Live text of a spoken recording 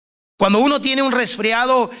Cuando uno tiene un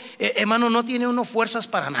resfriado, hermano, no tiene uno fuerzas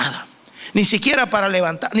para nada. Ni siquiera para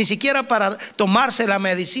levantar, ni siquiera para tomarse la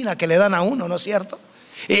medicina que le dan a uno, ¿no es cierto?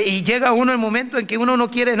 Y llega uno el momento en que uno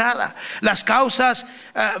no quiere nada. Las causas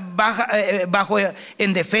bajo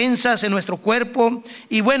en defensas en nuestro cuerpo.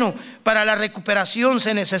 Y bueno, para la recuperación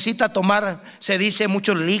se necesita tomar, se dice,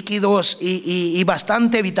 muchos líquidos y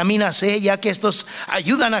bastante vitamina C, ya que estos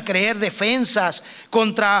ayudan a crear defensas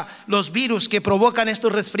contra los virus que provocan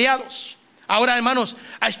estos resfriados. Ahora, hermanos,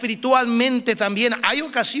 espiritualmente también hay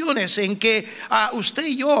ocasiones en que usted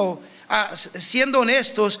y yo, siendo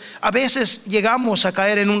honestos, a veces llegamos a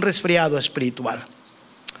caer en un resfriado espiritual,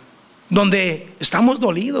 donde estamos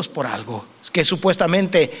dolidos por algo que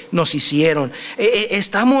supuestamente nos hicieron.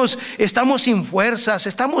 Estamos sin fuerzas,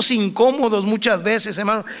 estamos incómodos muchas veces,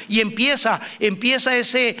 hermano, y empieza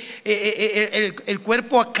el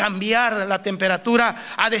cuerpo a cambiar la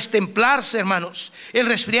temperatura, a destemplarse, hermanos. El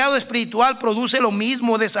resfriado espiritual produce lo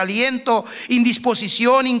mismo: desaliento,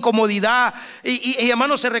 indisposición, incomodidad, y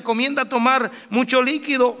hermanos, se recomienda tomar mucho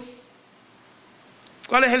líquido.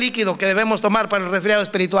 ¿Cuál es el líquido que debemos tomar para el resfriado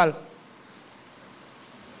espiritual?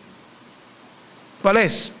 ¿Cuál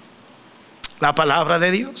es? La palabra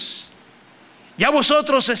de Dios. Ya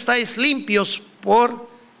vosotros estáis limpios por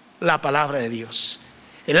la palabra de Dios.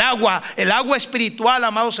 El agua espiritual,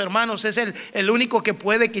 amados hermanos, es el único que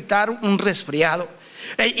puede quitar un resfriado.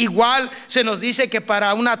 Igual se nos dice que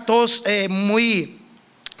para una tos muy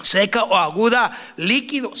seca o aguda,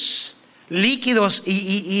 líquidos.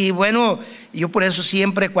 Y bueno, yo por eso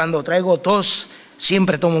siempre cuando traigo tos,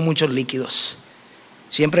 siempre tomo muchos líquidos.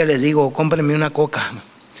 Siempre les digo, cómprenme una coca.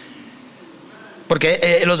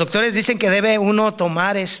 Porque los doctores dicen que debe uno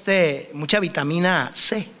tomar mucha vitamina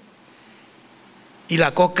C. Y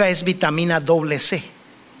la coca es vitamina doble C.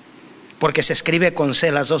 Porque se escribe con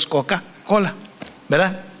C las dos, Coca-Cola,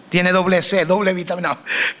 ¿verdad? Tiene doble C, doble vitamina.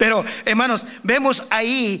 Pero hermanos, vemos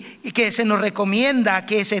ahí que se nos recomienda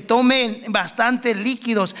que se tomen bastantes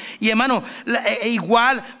líquidos. Y hermano,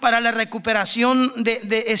 igual para la recuperación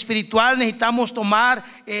de espiritual necesitamos tomar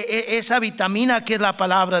esa vitamina que es la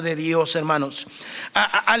palabra de Dios, hermanos.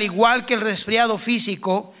 Al igual que el resfriado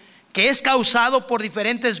físico, que es causado por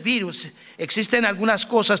diferentes virus, existen algunas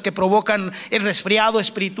cosas que provocan el resfriado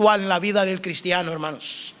espiritual en la vida del cristiano,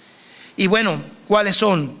 hermanos. Y bueno, ¿cuáles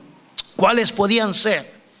son? ¿Cuáles podían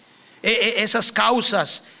ser esas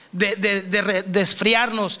causas de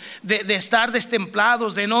resfriarnos, de estar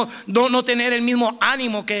destemplados, de no tener el mismo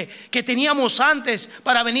ánimo que teníamos antes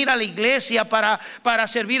para venir a la iglesia, para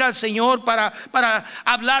servir al Señor, para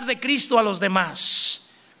hablar de Cristo a los demás?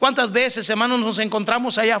 ¿Cuántas veces, hermanos, nos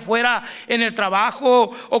encontramos allá afuera en el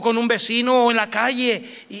trabajo o con un vecino o en la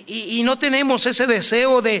calle y no tenemos ese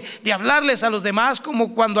deseo de hablarles a los demás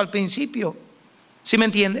como cuando al principio? ¿Sí me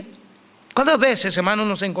entiende? ¿Cuántas veces, hermanos,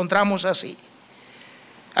 nos encontramos así?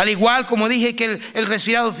 Al igual, como dije, que el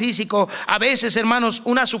resfriado físico, a veces, hermanos,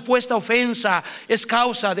 una supuesta ofensa es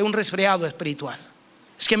causa de un resfriado espiritual.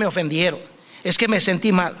 Es que me ofendieron, es que me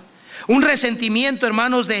sentí mal. Un resentimiento,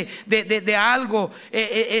 hermanos, de algo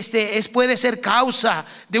puede ser causa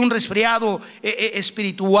de un resfriado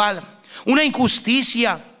espiritual. Una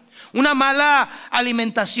injusticia, una mala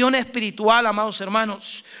alimentación espiritual, amados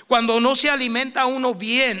hermanos. Cuando no se alimenta uno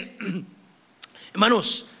bien,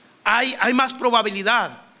 hermanos, hay más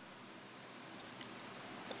probabilidad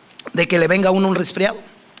de que le venga a uno un resfriado.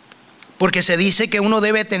 Porque se dice que uno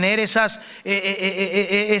debe tener esas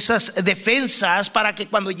defensas para que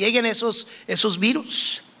cuando lleguen esos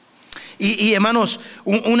virus. Y hermanos,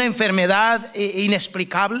 una enfermedad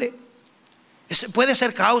inexplicable puede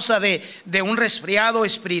ser causa de un resfriado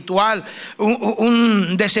espiritual,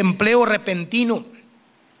 un desempleo repentino,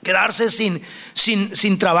 quedarse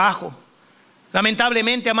sin trabajo.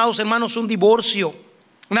 Lamentablemente, amados hermanos, un divorcio,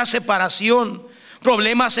 una separación,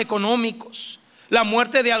 problemas económicos, la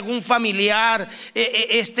muerte de algún familiar,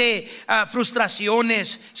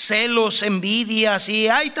 frustraciones, celos, envidias, y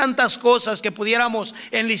hay tantas cosas que pudiéramos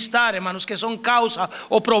enlistar, hermanos, que son causas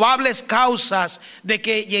o probables causas de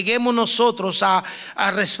que lleguemos nosotros a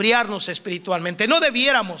resfriarnos espiritualmente. No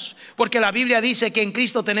debiéramos, porque la Biblia dice que en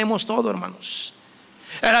Cristo tenemos todo, hermanos.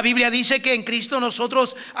 La Biblia dice que en Cristo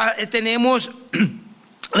nosotros tenemos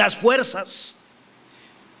las fuerzas.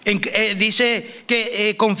 Dice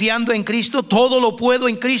que confiando en Cristo todo lo puedo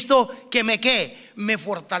en Cristo que me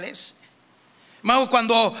fortalece. Hermano,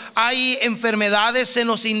 cuando hay enfermedades se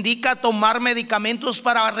nos indica tomar medicamentos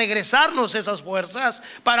para regresarnos esas fuerzas,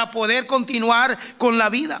 para poder continuar con la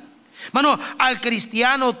vida. Hermano, al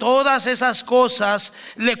cristiano todas esas cosas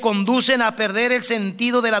le conducen a perder el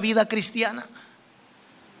sentido de la vida cristiana.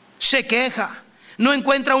 Se queja, no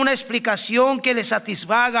encuentra una explicación que le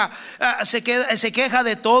satisfaga, se queja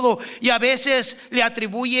de todo y a veces le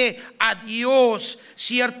atribuye a Dios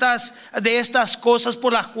ciertas de estas cosas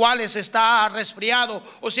por las cuales está resfriado,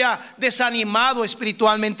 o sea, desanimado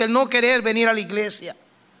espiritualmente, el no querer venir a la iglesia.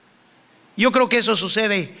 Yo creo que eso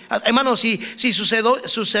sucede, hermanos, si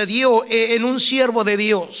sucedió en un siervo de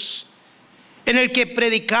Dios, en el que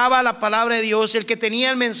predicaba la palabra de Dios, el que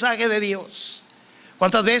tenía el mensaje de Dios.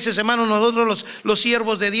 ¿Cuántas veces, hermanos, nosotros los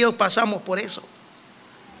siervos de Dios pasamos por eso?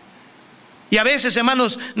 Y a veces,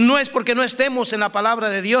 hermanos, no es porque no estemos en la palabra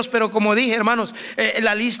de Dios, pero como dije, hermanos,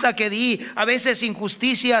 la lista que di, a veces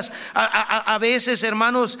injusticias, a veces,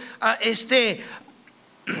 hermanos,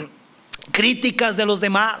 críticas de los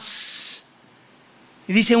demás.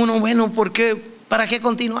 Y dice uno, bueno, ¿por qué? ¿Para qué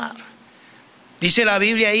continuar? Dice la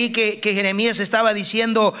Biblia ahí que Jeremías estaba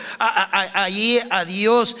diciendo allí a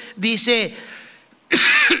Dios, dice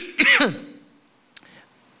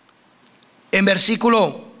en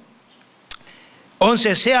versículo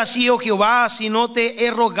 11: sea así, oh Jehová, si no te he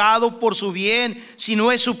rogado por su bien, si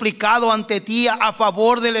no he suplicado ante ti a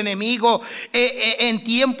favor del enemigo en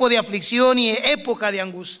tiempo de aflicción y época de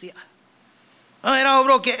angustia. Era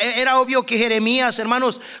obvio que Jeremías,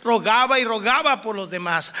 hermanos, rogaba y rogaba por los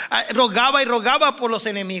demás, rogaba y rogaba por los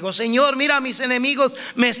enemigos. Señor, mira, mis enemigos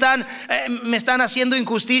me están haciendo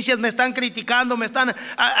injusticias, me están criticando, me están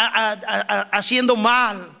haciendo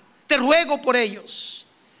mal. Te ruego por ellos.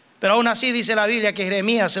 Pero aún así dice la Biblia que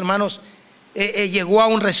Jeremías, hermanos, llegó a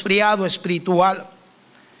un resfriado espiritual.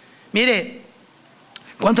 Mire,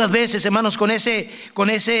 cuántas veces, hermanos, con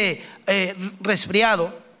ese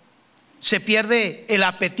resfriado se pierde el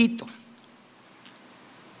apetito.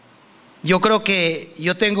 Yo creo que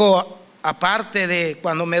yo tengo, aparte de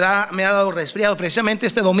cuando me ha dado resfriado, precisamente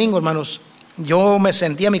este domingo, hermanos, yo me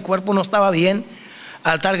sentía, mi cuerpo no estaba bien,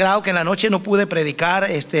 al tal grado que en la noche no pude predicar.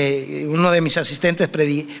 Uno de mis asistentes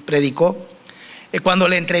predicó. Cuando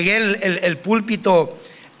le entregué el púlpito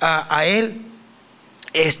a él,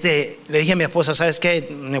 le dije a mi esposa, ¿sabes qué?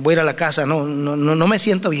 Me voy a ir a la casa, no me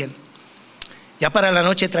siento bien. Ya para la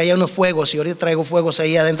noche traía unos fuegos y ahorita traigo fuegos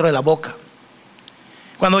ahí adentro de la boca.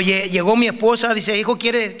 Cuando llegó mi esposa, dice, hijo,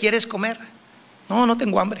 ¿quieres comer? No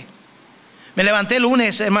tengo hambre. Me levanté el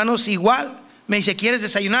lunes, hermanos, igual. Me dice, ¿quieres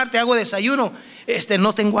desayunar? Te hago desayuno.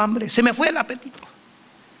 No tengo hambre. Se me fue el apetito.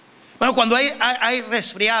 Bueno, cuando hay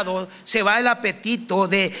resfriado, se va el apetito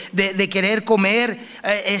de querer comer.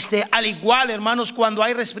 Al igual, hermanos, cuando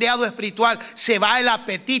hay resfriado espiritual, se va el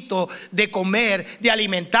apetito de comer, de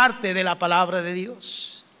alimentarte de la palabra de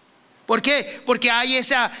Dios. ¿Por qué? Porque hay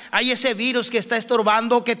ese virus que está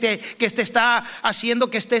estorbando, que te está haciendo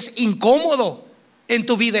que estés incómodo en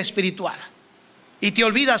tu vida espiritual. Y te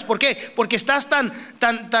olvidas, ¿por qué? Porque estás tan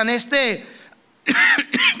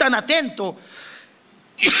atento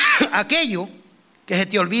a aquello que se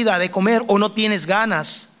te olvida de comer o no tienes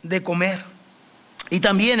ganas de comer. Y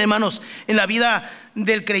también, hermanos, en la vida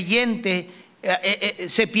del creyente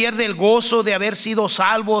se pierde el gozo de haber sido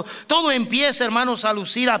salvo. Todo empieza, hermanos, a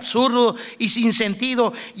lucir absurdo y sin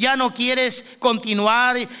sentido. Ya no quieres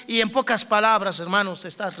continuar y en pocas palabras, hermanos,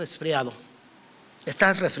 estás resfriado.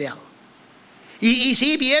 Estás resfriado. Y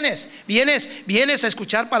sí, vienes a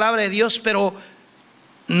escuchar palabra de Dios, pero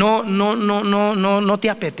no te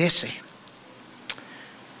apetece.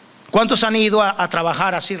 ¿Cuántos han ido a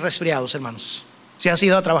trabajar así resfriados, hermanos? ¿Sí has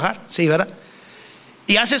ido a trabajar? Sí, ¿verdad?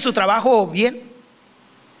 Y haces tu trabajo bien.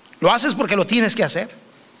 Lo haces porque lo tienes que hacer.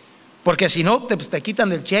 Porque si no, te quitan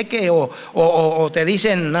del cheque o te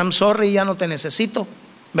dicen, I'm sorry, ya no te necesito,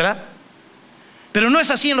 ¿verdad? Pero no es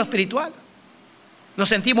así en lo espiritual. Nos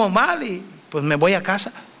sentimos mal y pues me voy a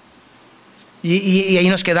casa. Y ahí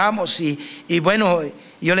nos quedamos. Y bueno,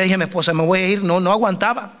 yo le dije a mi esposa, me voy a ir. No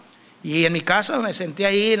aguantaba. Y en mi casa me senté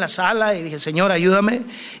ahí en la sala y dije, Señor, ayúdame.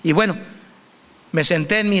 Y bueno, me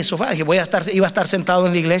senté en mi sofá. Dije, iba a estar sentado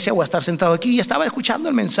en la iglesia, voy a estar sentado aquí. Y estaba escuchando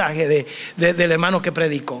el mensaje del hermano que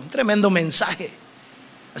predicó. Un tremendo mensaje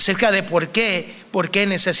acerca de por qué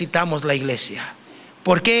necesitamos la iglesia.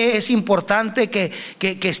 ¿Por qué es importante que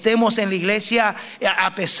estemos en la iglesia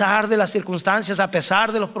a pesar de las circunstancias, a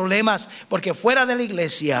pesar de los problemas? Porque fuera de la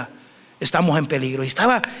iglesia estamos en peligro. Y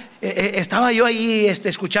estaba yo ahí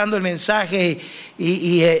escuchando el mensaje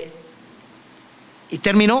y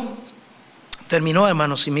terminó,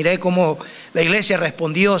 hermanos. Y miré cómo la iglesia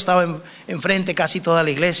respondió. Estaba enfrente casi toda la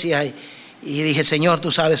iglesia y dije, Señor, tú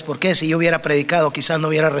sabes por qué. Si yo hubiera predicado, quizás no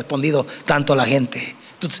hubiera respondido tanto a la gente.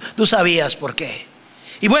 Tú sabías por qué.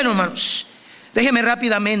 Y bueno, hermanos, déjenme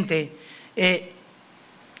rápidamente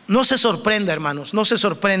no se sorprenda, hermanos, no se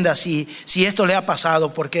sorprenda si esto le ha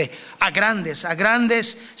pasado, porque a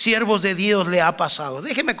grandes siervos de Dios le ha pasado.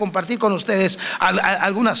 Déjenme compartir con ustedes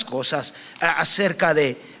algunas cosas acerca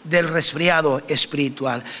del resfriado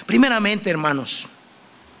espiritual. Primeramente, hermanos,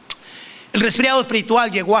 el resfriado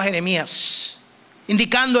espiritual llegó a Jeremías,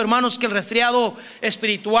 indicando, hermanos, que el resfriado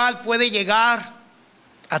espiritual puede llegar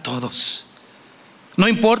a todos. No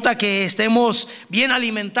importa que estemos bien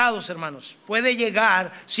alimentados, hermanos, puede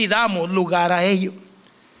llegar si damos lugar a ello.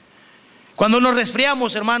 Cuando nos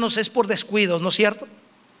resfriamos, hermanos, es por descuidos, ¿no es cierto?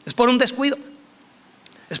 Es por un descuido.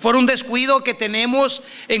 Es por un descuido que tenemos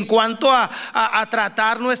en cuanto a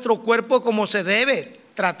tratar nuestro cuerpo como se debe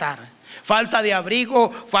tratar. Falta de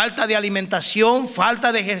abrigo, falta de alimentación,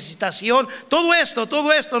 falta de ejercitación. Todo esto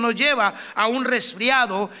nos lleva a un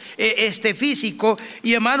resfriado físico.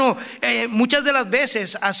 Y hermano, muchas de las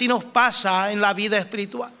veces así nos pasa en la vida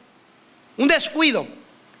espiritual. Un descuido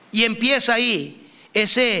y empieza ahí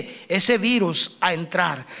ese virus a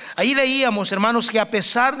entrar. Ahí leíamos, hermanos, que a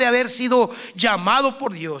pesar de haber sido llamado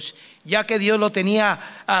por Dios, ya que Dios lo tenía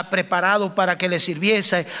preparado para que le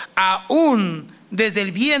sirviese, aún desde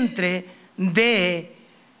el vientre de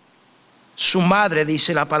su madre,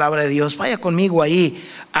 dice la palabra de Dios. Vaya conmigo ahí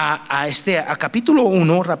a capítulo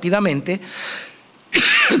 1 rápidamente.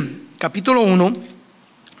 Capítulo 1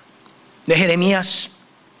 de Jeremías,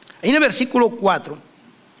 ahí en el versículo 4.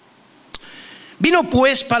 Vino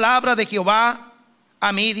pues palabra de Jehová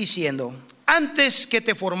a mí diciendo: antes que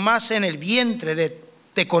te formase en el vientre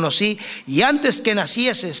te conocí, y antes que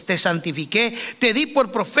nacieses te santifiqué, te di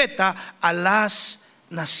por profeta a las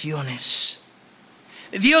naciones.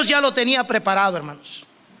 Dios ya lo tenía preparado, hermanos.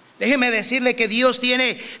 Déjeme decirle que Dios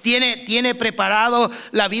tiene preparado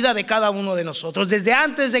la vida de cada uno de nosotros. Desde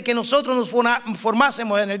antes de que nosotros nos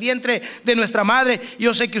formásemos en el vientre de nuestra madre,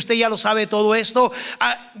 yo sé que usted ya lo sabe todo esto,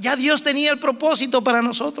 ya Dios tenía el propósito para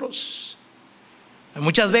nosotros.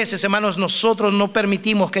 Muchas veces, hermanos, nosotros no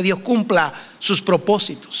permitimos que Dios cumpla sus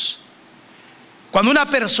propósitos. Cuando una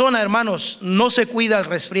persona, hermanos, no se cuida el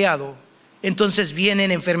resfriado, entonces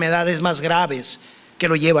vienen enfermedades más graves que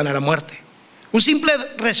lo llevan a la muerte. Un simple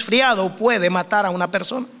resfriado puede matar a una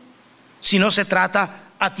persona si no se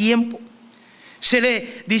trata a tiempo. Se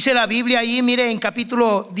le dice la Biblia ahí, mire, en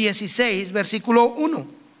capítulo 16, versículo 1.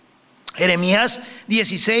 Jeremías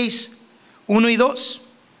 16, 1 y 2.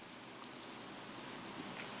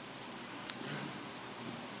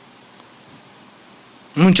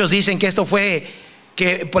 Muchos dicen que esto fue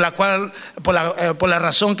por la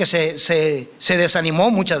razón que se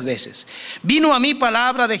desanimó muchas veces. Vino a mí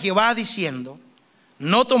palabra de Jehová diciendo: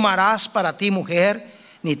 no tomarás para ti mujer,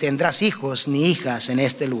 ni tendrás hijos ni hijas en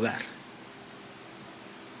este lugar.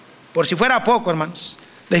 Por si fuera poco, hermanos,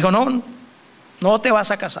 le dijo: no te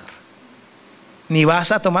vas a casar, no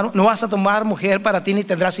vas a tomar mujer para ti, ni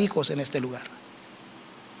tendrás hijos en este lugar.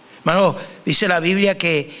 Hermano, dice la Biblia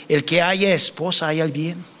que el que haya esposa haya el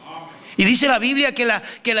bien. Y dice la Biblia que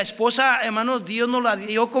la esposa, hermanos, Dios nos la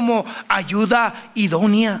dio como ayuda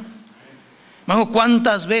idónea. Hermano,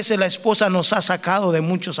 ¿cuántas veces la esposa nos ha sacado de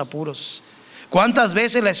muchos apuros? ¿Cuántas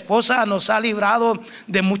veces la esposa nos ha librado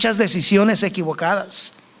de muchas decisiones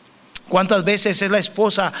equivocadas? ¿Cuántas veces es la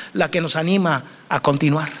esposa la que nos anima a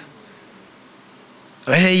continuar? A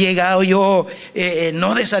veces he llegado yo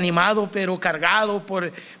no desanimado, pero cargado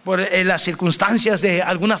por las circunstancias de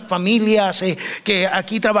algunas familias, que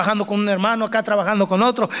aquí trabajando con un hermano, acá trabajando con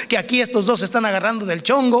otro, que aquí estos dos se están agarrando del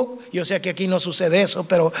chongo. Yo sé que aquí no sucede eso,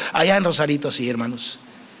 pero allá en Rosarito sí, hermanos.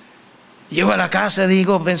 Llego a la casa,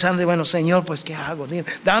 digo, pensando, bueno, Señor, pues ¿qué hago?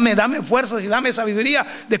 Dame fuerzas y dame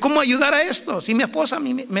sabiduría de cómo ayudar a esto. Si mi esposa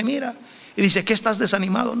me mira y dice: ¿qué, estás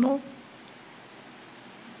desanimado? No.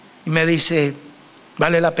 Y me dice: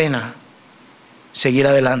 vale la pena seguir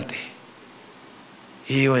adelante.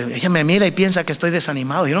 Y ella me mira y piensa que estoy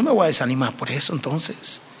desanimado. Yo no me voy a desanimar por eso,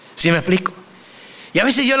 entonces. ¿Sí me explico? Y a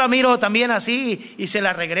veces yo la miro también así y se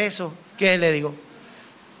la regreso. ¿Qué le digo?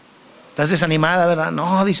 ¿Estás desanimada, verdad?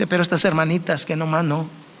 No, dice, pero estas hermanitas que nomás no.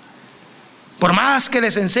 Por más que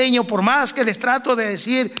les enseño, por más que les trato de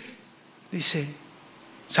decir, dice,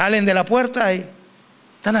 salen de la puerta y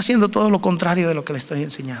están haciendo todo lo contrario de lo que les estoy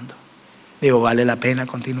enseñando. Digo, vale la pena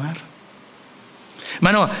continuar.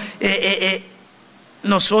 Hermano,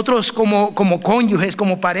 nosotros como cónyuges,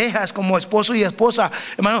 como parejas, como esposo y esposa,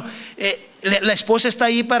 hermano, la esposa está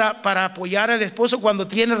ahí para apoyar al esposo cuando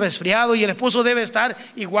tiene resfriado, y el esposo debe estar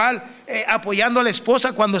igual apoyando a la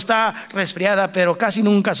esposa cuando está resfriada, pero casi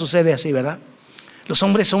nunca sucede así, ¿verdad? Los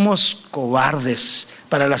hombres somos cobardes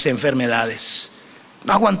para las enfermedades,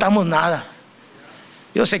 no aguantamos nada.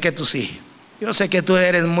 Yo sé que tú sí, yo sé que tú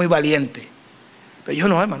eres muy valiente. Pero yo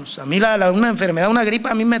no, hermanos. A mí una enfermedad, una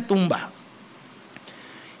gripa, a mí me tumba.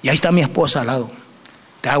 Y ahí está mi esposa al lado.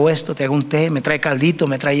 Te hago esto, te hago un té, me trae caldito,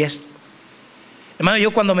 me trae esto. Hermano,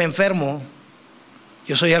 yo cuando me enfermo,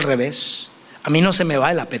 yo soy al revés. A mí no se me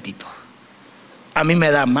va el apetito. A mí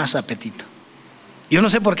me da más apetito. Yo no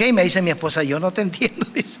sé por qué, y me dice mi esposa, yo no te entiendo,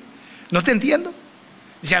 dice. No te entiendo.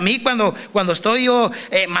 Dice, a mí cuando estoy yo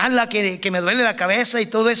mala, que me duele la cabeza y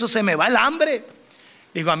todo eso, se me va el hambre.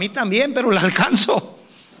 Digo, a mí también, pero la alcanzo.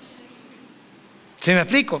 ¿Sí me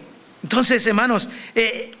explico? Entonces, hermanos,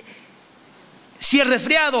 si el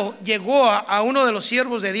resfriado llegó a uno de los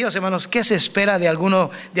siervos de Dios, hermanos, ¿qué se espera de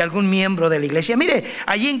algún miembro de la iglesia? Mire,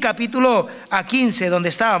 allí en capítulo 15, donde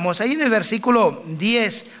estábamos, ahí en el versículo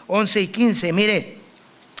 10, 11 y 15,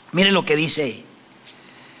 mire lo que dice ahí.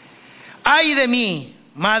 Ay de mí,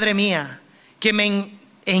 madre mía, que me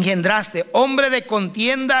engendraste, hombre de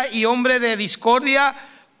contienda y hombre de discordia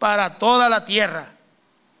para toda la tierra.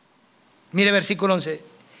 Mire versículo 11.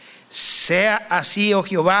 Sea así, oh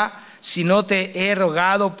Jehová, si no te he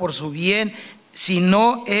rogado por su bien, si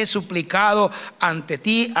no he suplicado ante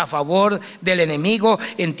ti a favor del enemigo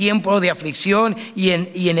en tiempo de aflicción y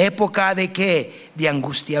en época de ¿qué? De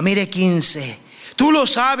angustia. Mire 15. Tú lo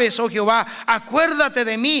sabes, oh Jehová, acuérdate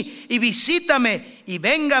de mí y visítame y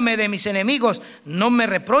véngame de mis enemigos. No me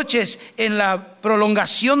reproches en la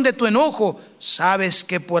prolongación de tu enojo. Sabes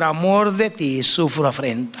que por amor de ti sufro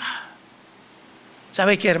afrenta.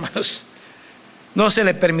 ¿Sabe qué, hermanos? No se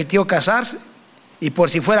le permitió casarse, y por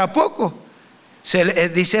si fuera poco,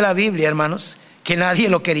 dice la Biblia, hermanos, que nadie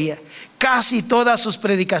lo quería. Casi todas sus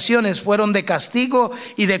predicaciones fueron de castigo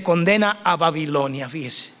y de condena a Babilonia,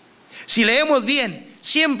 fíjese. Si leemos bien,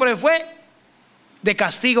 siempre fue de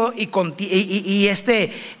castigo y condena.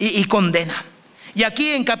 Y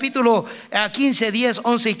aquí en capítulo 15, 10,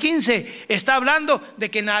 11 y 15 está hablando de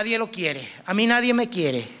que nadie lo quiere. A mí nadie me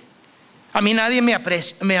quiere. A mí nadie me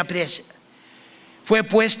aprecia. Fue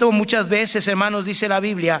puesto muchas veces, hermanos, dice la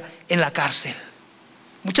Biblia, en la cárcel.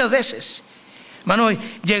 Muchas veces. Hermano,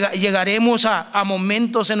 llegaremos a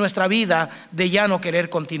momentos en nuestra vida de ya no querer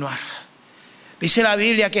continuar. Dice la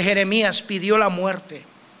Biblia que Jeremías pidió la muerte.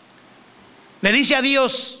 Le dice a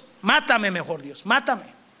Dios, mátame mejor, Dios, mátame.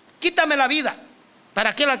 Quítame la vida.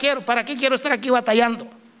 ¿Para qué la quiero? ¿Para qué quiero estar aquí batallando?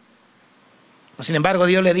 Sin embargo,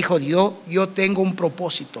 Dios le dijo, yo tengo un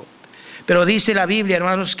propósito. Pero dice la Biblia,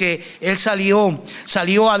 hermanos, que él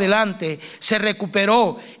salió adelante, se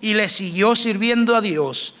recuperó y le siguió sirviendo a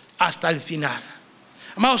Dios hasta el final.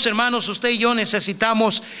 Amados hermanos, usted y yo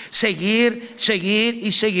necesitamos seguir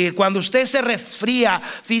y seguir. Cuando usted se resfría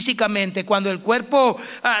físicamente, cuando el cuerpo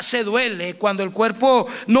se duele, cuando el cuerpo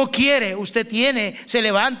no quiere, usted se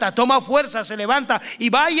levanta, toma fuerza, se levanta y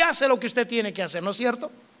va y hace lo que usted tiene que hacer, ¿no es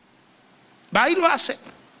cierto? Va y lo hace.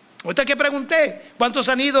 Ahorita que pregunté, ¿cuántos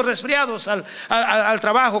han ido resfriados al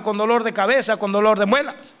trabajo con dolor de cabeza, con dolor de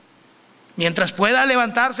muelas? Mientras pueda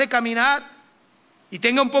levantarse, caminar y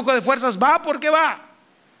tenga un poco de fuerzas, va porque va.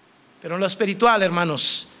 Pero en lo espiritual,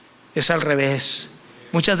 hermanos, es al revés.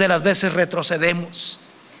 Muchas de las veces retrocedemos.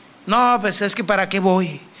 No, pues es que ¿para qué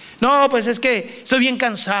voy? No, pues es que estoy bien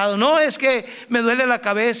cansado. No, es que me duele la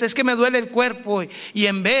cabeza, es que me duele el cuerpo. Y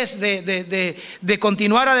en vez de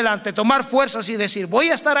continuar adelante, tomar fuerzas y decir, voy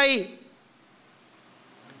a estar ahí,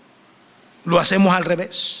 lo hacemos al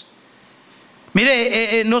revés.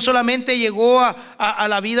 Mire, no solamente llegó a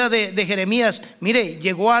la vida de Jeremías, mire,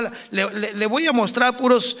 le voy a mostrar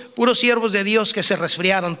puros siervos de Dios que se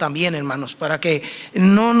resfriaron también, hermanos, para que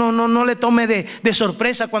no le tome de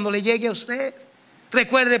sorpresa cuando le llegue a usted.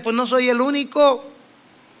 Recuerde, pues no soy el único.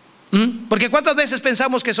 Porque ¿cuántas veces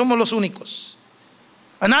pensamos que somos los únicos?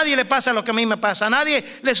 A nadie le pasa lo que a mí me pasa, a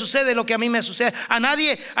nadie le sucede lo que a mí me sucede, a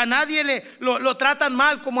nadie lo tratan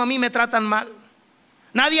mal como a mí me tratan mal.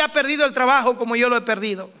 Nadie ha perdido el trabajo como yo lo he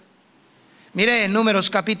perdido. Mire en Números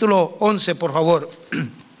capítulo 11, por favor.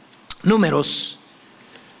 Números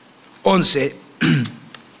 11.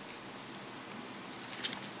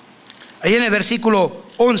 Ahí en el versículo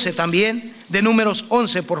 11 también, de Números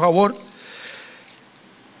 11, por favor.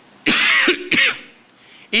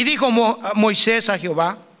 Y dijo Moisés a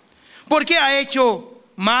Jehová, ¿por qué ha hecho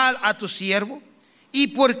mal a tu siervo? ¿Y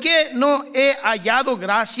por qué no he hallado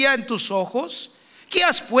gracia en tus ojos? ¿Qué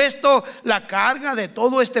has puesto la carga de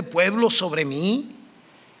todo este pueblo sobre mí?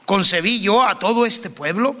 ¿Concebí yo a todo este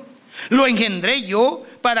pueblo? ¿Lo engendré yo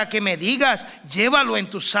para que me digas, llévalo en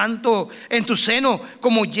tu seno,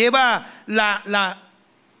 como lleva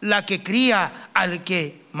la que cría al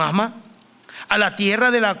que mama? A la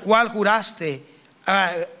tierra de la cual juraste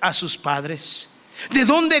a sus padres. ¿De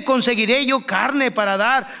dónde conseguiré yo carne para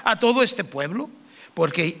dar a todo este pueblo?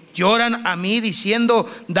 porque lloran a mí diciendo: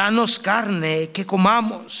 danos carne que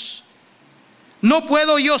comamos. No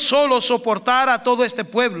puedo yo solo soportar a todo este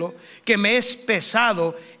pueblo, que me es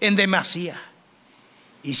pesado en demasía.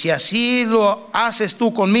 Y si así lo haces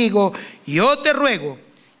tú conmigo, yo te ruego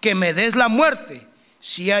que me des la muerte,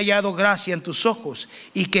 si he hallado gracia en tus ojos,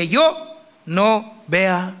 y que yo no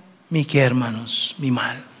vea mi qué, hermanos, mi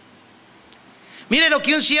mal. Mire lo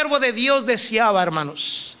que un siervo de Dios deseaba,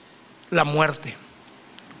 hermanos: la muerte.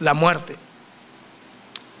 La muerte.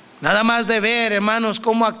 Nada más de ver, hermanos,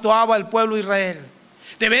 cómo actuaba el pueblo de Israel,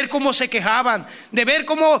 de ver cómo se quejaban, de ver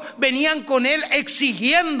cómo venían con él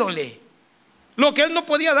exigiéndole lo que él no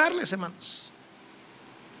podía darles, hermanos.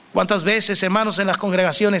 ¿Cuántas veces, hermanos, en las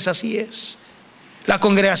congregaciones así es? La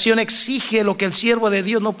congregación exige lo que el siervo de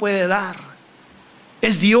Dios no puede dar.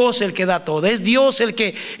 Es Dios el que da todo, es Dios el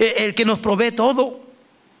que nos provee todo.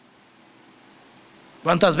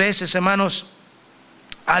 ¿Cuántas veces, hermanos,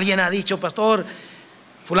 alguien ha dicho: pastor,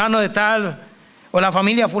 fulano de tal o la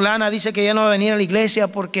familia fulana dice que ya no va a venir a la iglesia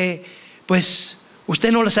porque pues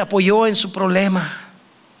usted no les apoyó en su problema?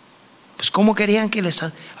 Pues ¿cómo querían que les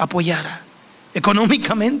apoyara?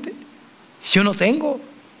 Económicamente. Yo no tengo.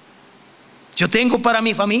 Yo tengo para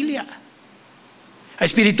mi familia.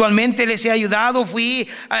 Espiritualmente les he ayudado,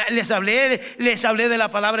 les hablé de la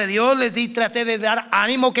palabra de Dios, traté de dar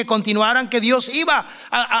ánimo, que continuaran, que Dios iba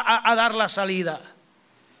a dar la salida.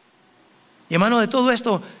 Y hermano, de todo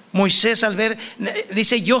esto, Moisés, al ver,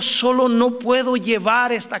 dice: yo solo no puedo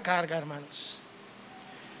llevar esta carga, hermanos.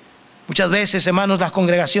 Muchas veces, hermanos, las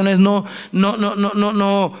congregaciones no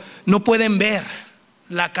pueden ver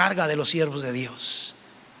la carga de los siervos de Dios.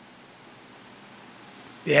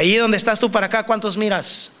 De ahí donde estás tú para acá, ¿cuántos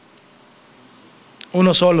miras?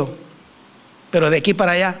 Uno solo. Pero de aquí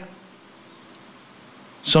para allá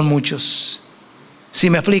son muchos.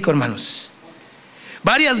 ¿Sí me explico, hermanos?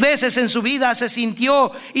 Varias veces en su vida se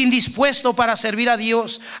sintió indispuesto para servir a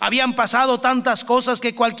Dios. Habían pasado tantas cosas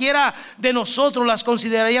que cualquiera de nosotros las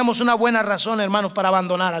consideraríamos una buena razón, hermanos, para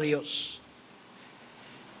abandonar a Dios.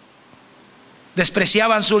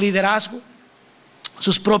 Despreciaban su liderazgo,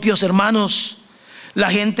 sus propios hermanos. La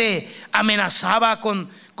gente amenazaba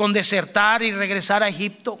con desertar y regresar a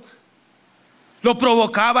Egipto. Lo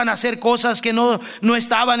provocaban a hacer cosas que no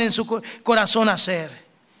estaban en su corazón hacer.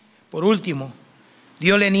 Por último,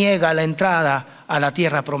 Dios le niega la entrada a la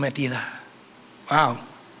tierra prometida. Wow.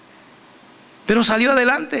 Pero salió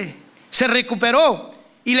adelante, se recuperó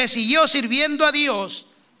y le siguió sirviendo a Dios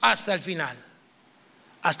hasta el final.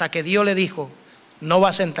 Hasta que Dios le dijo: no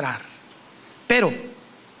vas a entrar, pero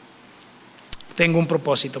tengo un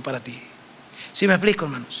propósito para ti. ¿Sí me explico,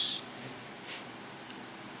 hermanos?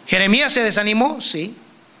 Jeremías se desanimó, sí.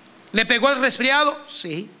 ¿Le pegó el resfriado?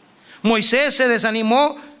 Sí. Moisés se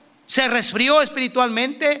desanimó, se resfrió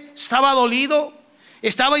espiritualmente, estaba dolido,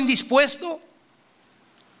 estaba indispuesto,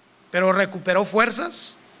 pero recuperó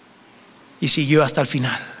fuerzas y siguió hasta el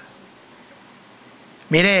final.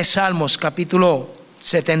 Mire Salmos capítulo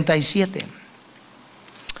 77.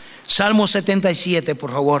 Salmo 77,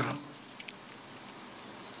 por favor.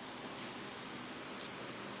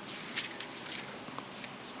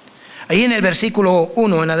 Ahí en el versículo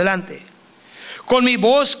 1 en adelante. Con mi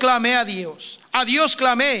voz clamé a Dios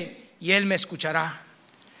clamé y Él me escuchará.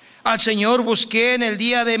 Al Señor busqué en el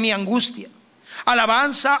día de mi angustia.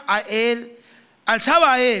 Alabanza a Él,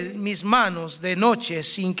 alzaba a Él mis manos de noche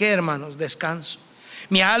sin que, hermanos, descanso.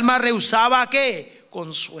 Mi alma rehusaba ¿qué?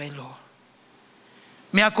 Consuelo.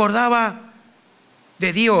 Me acordaba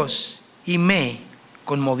de Dios y me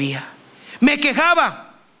conmovía. Me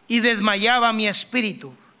quejaba y desmayaba mi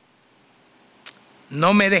espíritu.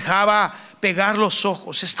 No me dejaba pegar los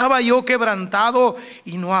ojos. Estaba yo quebrantado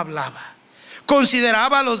y no hablaba.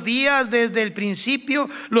 Consideraba los días desde el principio,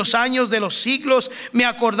 los años de los siglos. Me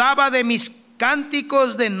acordaba de mis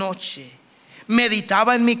cánticos de noche.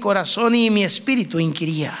 Meditaba en mi corazón y mi espíritu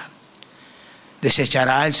inquiría: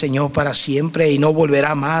 ¿desechará el Señor para siempre y no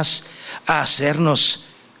volverá más a hacernos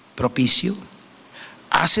propicio?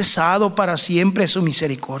 ¿Ha cesado para siempre su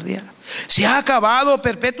misericordia? ¿Se ha acabado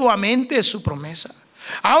perpetuamente su promesa?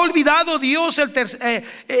 ¿Ha olvidado Dios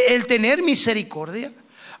el tener misericordia?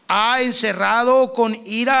 ¿Ha encerrado con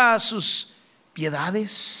ira a sus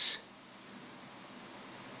piedades?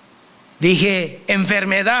 Dije: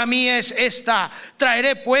 enfermedad mía es esta.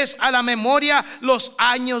 Traeré pues a la memoria los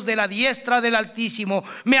años de la diestra del Altísimo.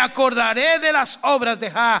 Me acordaré de las obras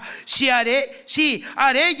de Jah.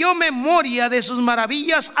 Haré yo memoria de sus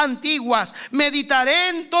maravillas antiguas. Meditaré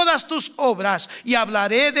en todas tus obras y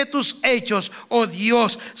hablaré de tus hechos. Oh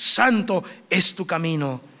Dios, santo es tu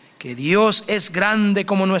camino. que Dios es grande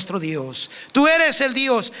como nuestro Dios. Tú eres el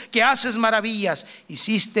Dios que haces maravillas.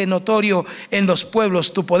 Hiciste notorio en los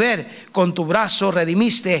pueblos tu poder. Con tu brazo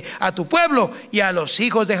redimiste a tu pueblo y a los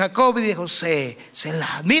hijos de Jacob y de José.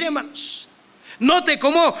 Selah. Mire, hermanos, note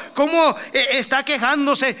cómo está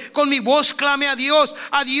quejándose. Con mi voz clamé a Dios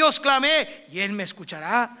clamé y Él me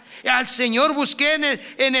escuchará. Al Señor busqué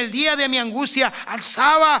en el día de mi angustia.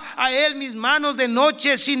 Alzaba a Él mis manos de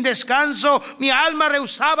noche sin descanso. Mi alma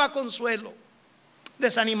rehusaba consuelo.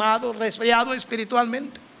 Desanimado, resfriado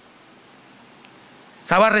espiritualmente.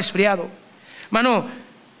 Estaba resfriado. Hermano,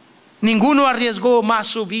 ninguno arriesgó más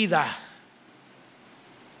su vida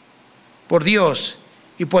por Dios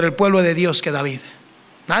y por el pueblo de Dios que David.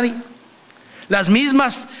 Nadie. Las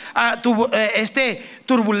mismas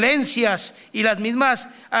turbulencias y las mismas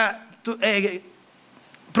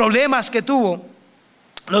problemas que tuvo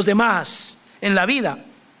los demás en la vida.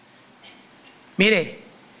 Mire,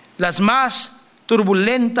 las más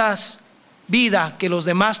turbulentas vidas que los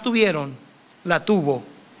demás tuvieron, la tuvo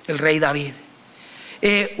el rey David.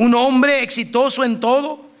 Un hombre exitoso en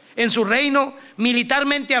todo, en su reino,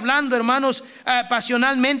 militarmente hablando, hermanos,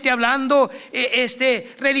 pasionalmente hablando,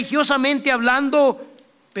 religiosamente hablando,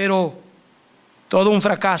 pero todo un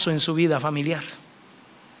fracaso en su vida familiar.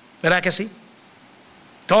 ¿Verdad que sí?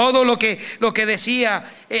 Todo lo que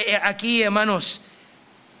decía aquí, hermanos,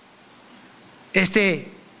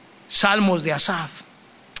 Salmos de Asaf.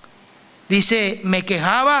 Dice: me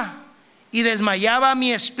quejaba y desmayaba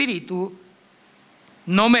mi espíritu,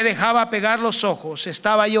 no me dejaba pegar los ojos.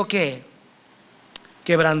 Estaba yo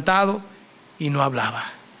quebrantado y no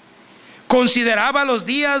hablaba. Consideraba los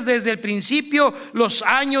días desde el principio, los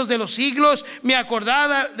años de los siglos. Me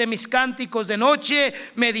acordaba de mis cánticos de noche,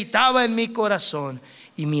 meditaba en mi corazón.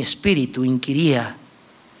 Y mi espíritu inquiría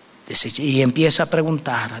y empieza a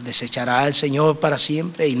preguntar: ¿desechará el Señor para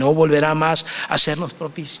siempre y no volverá más a hacernos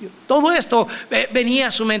propicio? Todo esto venía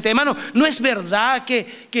a su mente. Hermano, ¿no es verdad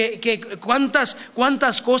que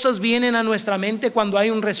cuántas cosas vienen a nuestra mente cuando hay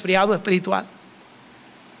un resfriado espiritual?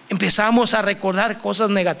 Empezamos a recordar cosas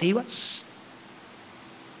negativas.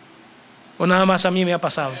 ¿O nada más a mí me ha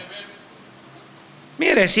pasado?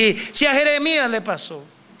 Mire, si a Jeremías le pasó,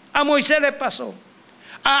 a Moisés le pasó,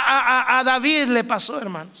 a David le pasó,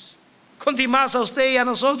 hermanos, con más a usted y a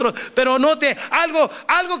nosotros. Pero note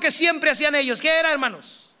algo que siempre hacían ellos. ¿Qué era,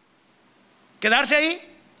 hermanos? Quedarse ahí.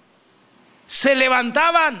 Se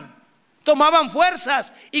levantaban, tomaban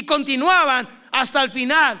fuerzas y continuaban hasta el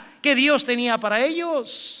final que Dios tenía para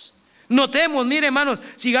ellos. Notemos, mire, hermanos,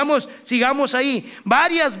 sigamos ahí.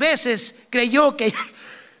 Varias veces creyó que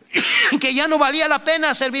ya no valía la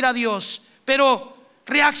pena servir a Dios, pero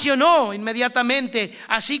reaccionó inmediatamente,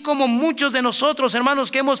 así como muchos de nosotros,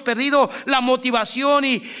 hermanos, que hemos perdido la motivación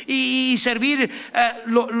y servir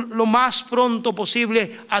lo más pronto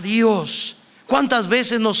posible a Dios. ¿Cuántas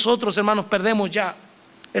veces nosotros, hermanos, perdemos ya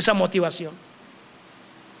esa motivación?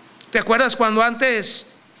 ¿Te acuerdas cuando antes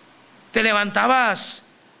te levantabas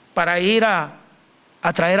para ir a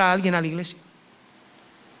traer a alguien a la iglesia?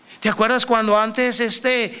 ¿Te acuerdas cuando antes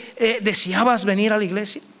deseabas venir a la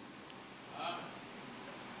iglesia?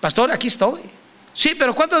 Pastor, aquí estoy. Sí,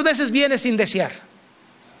 pero ¿cuántas veces vienes sin desear?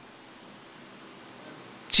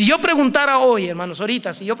 Si yo preguntara hoy, hermanos,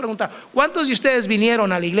 ahorita, si yo preguntara, ¿cuántos de ustedes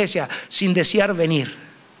vinieron a la iglesia sin desear venir?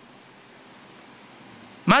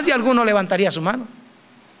 Más de alguno levantaría su mano.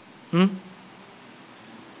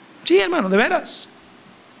 Sí, hermano, de veras.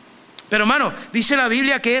 Pero, hermano, dice la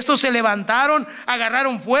Biblia que estos se levantaron,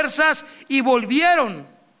 agarraron fuerzas y volvieron.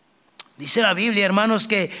 Dice la Biblia, hermanos,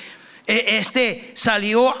 que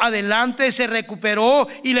salió adelante, se recuperó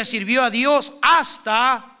y le sirvió a Dios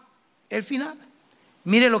hasta el final.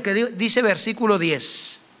 Mire lo que dice versículo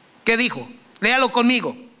 10. ¿Qué dijo? Léalo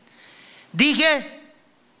conmigo. Dije,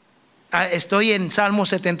 estoy en Salmo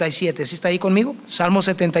 77. ¿Sí está ahí conmigo? Salmo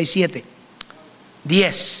 77,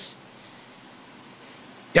 10.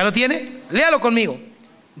 ¿Ya lo tiene? Léalo conmigo.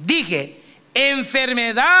 Dije,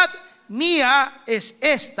 enfermedad mía es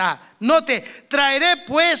esta. Note, traeré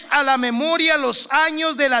pues a la memoria los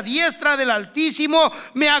años de la diestra del Altísimo.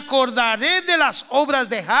 Me acordaré de las obras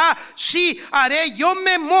de Jah. Sí, haré yo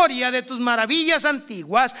memoria de tus maravillas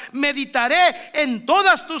antiguas. Meditaré en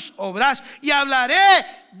todas tus obras y hablaré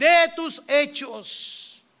de tus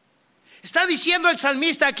hechos. Está diciendo el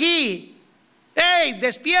salmista aquí: hey,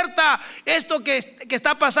 despierta, esto que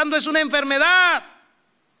está pasando es una enfermedad.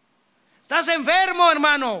 Estás enfermo,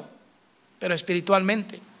 hermano, pero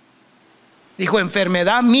espiritualmente. Dijo,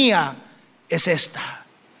 enfermedad mía es esta.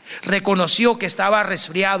 Reconoció que estaba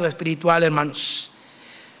resfriado espiritual, hermanos.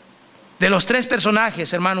 De los tres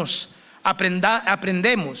personajes, hermanos,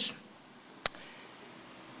 aprendemos.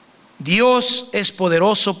 Dios es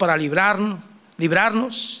poderoso para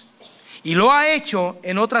librarnos, y lo ha hecho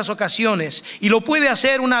en otras ocasiones y lo puede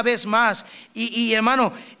hacer una vez más. Y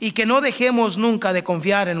hermano, y que no dejemos nunca de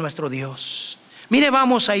confiar en nuestro Dios. Mire,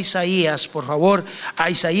 vamos a Isaías, por favor, a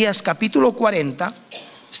Isaías capítulo 40.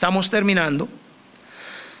 Estamos terminando.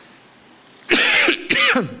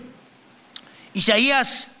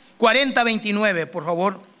 Isaías 40, 29, por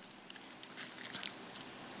favor.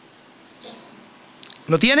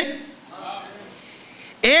 ¿Lo tiene?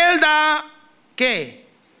 Él da, ¿qué?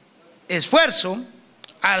 Esfuerzo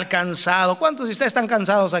al cansado. ¿Cuántos de ustedes están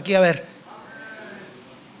cansados aquí? A ver.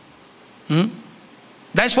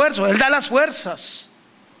 Da esfuerzo, Él da las fuerzas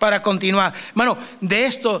para continuar. Hermano, de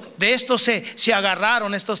esto se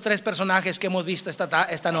agarraron estos tres personajes que hemos visto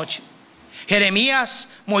esta noche. Jeremías,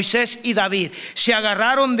 Moisés y David se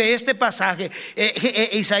agarraron de este pasaje.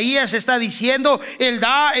 Isaías está diciendo: Él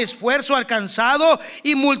da esfuerzo al cansado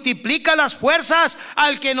y multiplica las fuerzas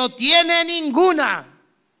al que no tiene ninguna.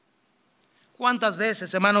 ¿Cuántas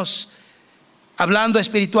veces, hermanos, hablando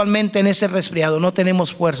espiritualmente en ese resfriado, no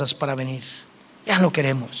tenemos fuerzas para venir? Ya no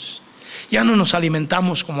queremos, ya no nos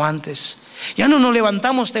alimentamos como antes, ya no nos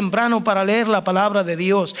levantamos temprano para leer la palabra de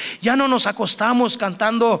Dios, ya no nos acostamos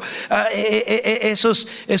cantando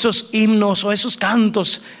esos himnos o esos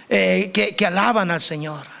cantos que alaban al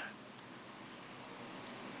Señor.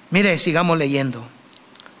 Mire, sigamos leyendo.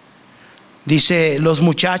 Dice: los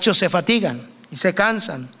muchachos se fatigan y se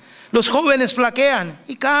cansan, los jóvenes flaquean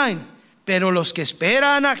y caen, pero los que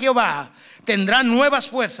esperan a Jehová tendrán nuevas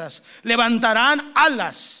fuerzas, levantarán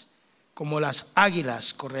alas como las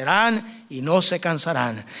águilas, correrán y no se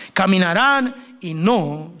cansarán, caminarán y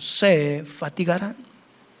no se fatigarán.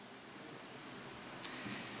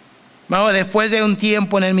 Bueno, después de un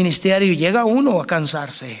tiempo en el ministerio llega uno a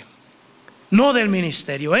cansarse, no del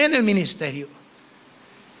ministerio, en el ministerio.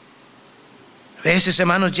 A veces,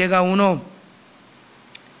 hermanos, llega uno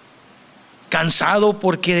cansado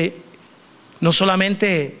porque no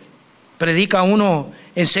solamente predica uno,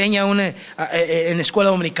 enseña uno en la escuela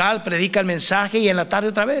dominical, predica el mensaje y en la tarde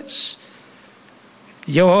otra vez.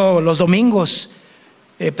 Yo los domingos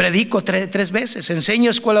predico tres veces,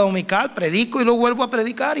 enseño escuela dominical, predico y luego vuelvo a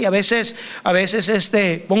predicar. Y a veces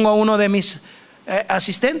pongo a uno de mis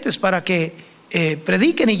asistentes para que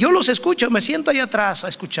prediquen y yo los escucho, me siento ahí atrás a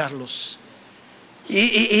escucharlos.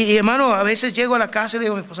 Y hermano, a veces llego a la casa y le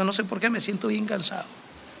digo: mi esposa, no sé por qué me siento bien cansado.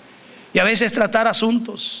 Y a veces tratar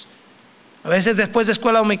asuntos. A veces después de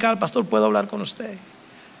escuela dominical: pastor, ¿puedo hablar con usted?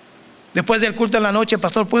 Después del culto en la noche: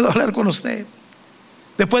 pastor, ¿puedo hablar con usted?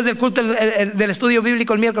 Después del culto del estudio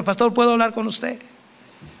bíblico el miércoles: pastor, ¿puedo hablar con usted?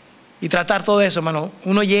 Y tratar todo eso, hermano.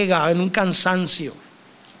 Uno llega en un cansancio,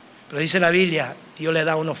 pero dice la Biblia: Dios le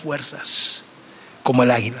da a uno fuerzas como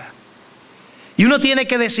el águila. Y uno tiene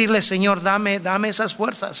que decirle: Señor, dame esas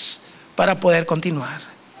fuerzas para poder continuar.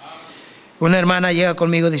 Una hermana llega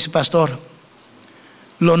conmigo y dice: pastor,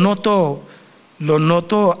 lo noto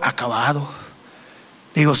acabado.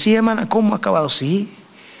 Digo: sí, hermana, ¿cómo acabado? Sí.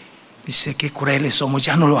 Dice: qué crueles somos,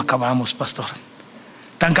 ya no lo acabamos, pastor.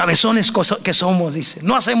 Tan cabezones que somos, dice,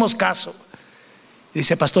 no hacemos caso.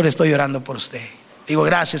 Dice: pastor, estoy orando por usted. Digo: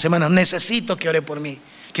 gracias, hermana, necesito que ore por mí.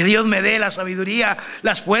 Que Dios me dé la sabiduría,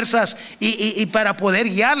 las fuerzas y para poder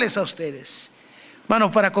guiarles a ustedes. Hermano,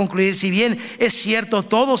 para concluir, si bien es cierto,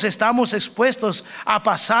 todos estamos expuestos a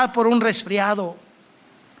pasar por un resfriado,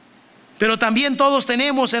 pero también todos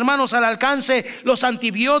tenemos, hermanos, al alcance los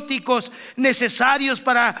antibióticos necesarios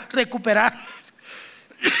para recuperar,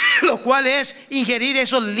 lo cual es ingerir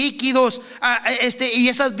esos líquidos y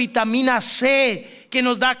esas vitaminas C, que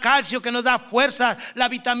nos da calcio, que nos da fuerza, la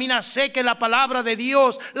vitamina C, que es la palabra de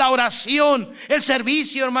Dios, la oración, el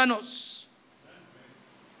servicio, hermanos.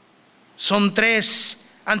 Son 3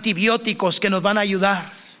 antibióticos que nos van a ayudar: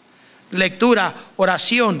 lectura,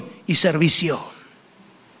 oración y servicio.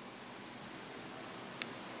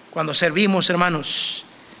 Cuando servimos, hermanos,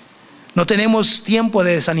 no tenemos tiempo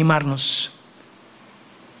de desanimarnos.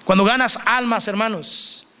 Cuando ganas almas,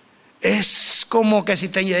 hermanos, es como que si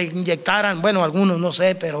te inyectaran, bueno, algunos no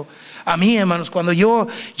sé, pero a mí, hermanos, cuando yo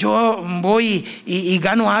voy y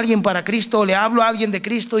gano a alguien para Cristo, le hablo a alguien de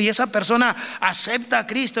Cristo y esa persona acepta a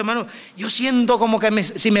Cristo, hermano, yo siento como que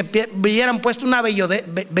si me hubieran puesto una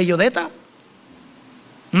bellodeta,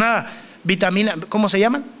 una vitamina, ¿cómo se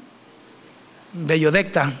llaman?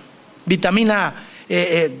 Bellodecta, vitamina,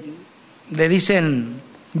 le dicen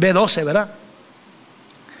B12, ¿verdad?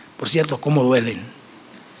 Por cierto, cómo duelen.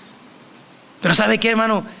 Pero ¿sabe qué,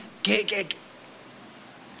 hermano? Que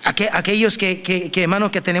Aquellos que hermanos,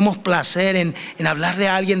 que tenemos placer en hablarle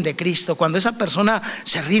a alguien de Cristo, cuando esa persona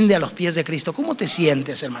se rinde a los pies de Cristo, ¿cómo te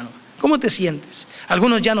sientes, hermano? ¿Cómo te sientes?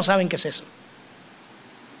 Algunos ya no saben qué es eso,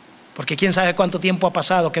 porque quién sabe cuánto tiempo ha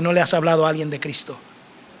pasado que no le has hablado a alguien de Cristo.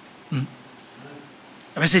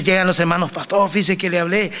 A veces llegan los hermanos: pastor, fíjese que le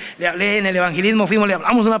hablé en el evangelismo, le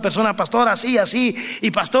hablamos a una persona, pastor, así, y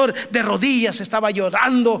pastor de rodillas estaba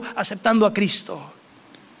llorando, aceptando a Cristo,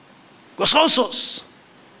 gozosos.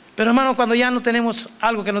 Pero hermano, cuando ya no tenemos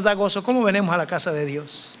algo que nos da gozo, ¿cómo venimos a la casa de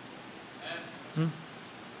Dios?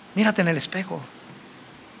 Mírate en el espejo.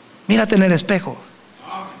 Mírate en el espejo.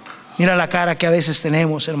 Mira la cara que a veces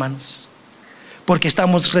tenemos, hermanos, porque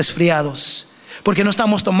estamos resfriados, porque no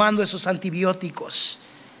estamos tomando esos antibióticos.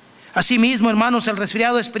 Asimismo, hermanos, el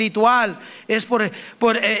resfriado espiritual es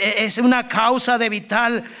es una causa de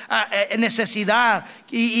vital necesidad,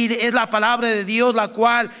 y es la palabra de Dios, la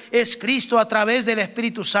cual es Cristo a través del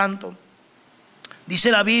Espíritu Santo.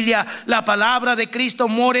 Dice la Biblia: la palabra de Cristo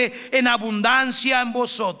more en abundancia en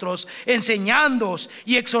vosotros, enseñándoos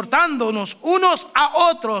y exhortándonos unos a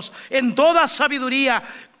otros en toda sabiduría.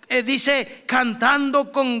 Dice: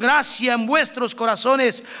 cantando con gracia en vuestros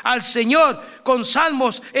corazones al Señor con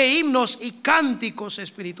salmos e himnos y cánticos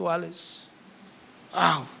espirituales.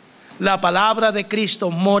 Wow. La palabra de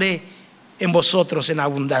Cristo more en vosotros en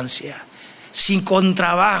abundancia. Si con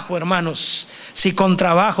trabajo, hermanos, si con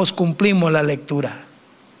trabajos cumplimos la lectura.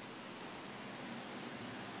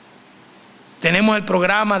 Tenemos el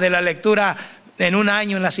programa de la lectura en un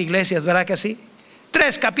año en las iglesias, ¿verdad que sí?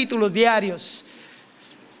 3 capítulos diarios.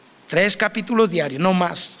 3 capítulos diarios, no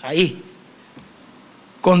más. Ahí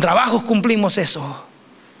con trabajos cumplimos eso,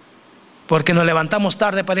 porque nos levantamos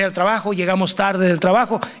tarde para ir al trabajo, llegamos tarde del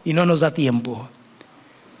trabajo y no nos da tiempo,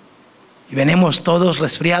 y venimos todos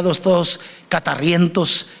resfriados, todos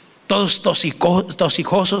catarrientos, todos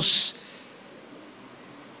tosijosos,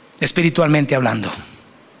 espiritualmente hablando,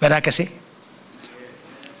 ¿verdad que sí?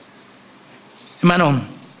 Hermano,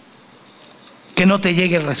 que no te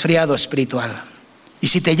llegue el resfriado espiritual. Y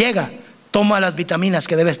si te llega, toma las vitaminas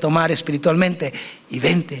que debes tomar espiritualmente y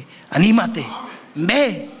vente, anímate,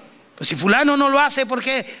 ve. Pues si fulano no lo hace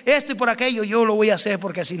porque esto y por aquello, yo lo voy a hacer,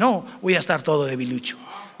 porque si no voy a estar todo debilucho.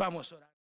 Vamos a orar.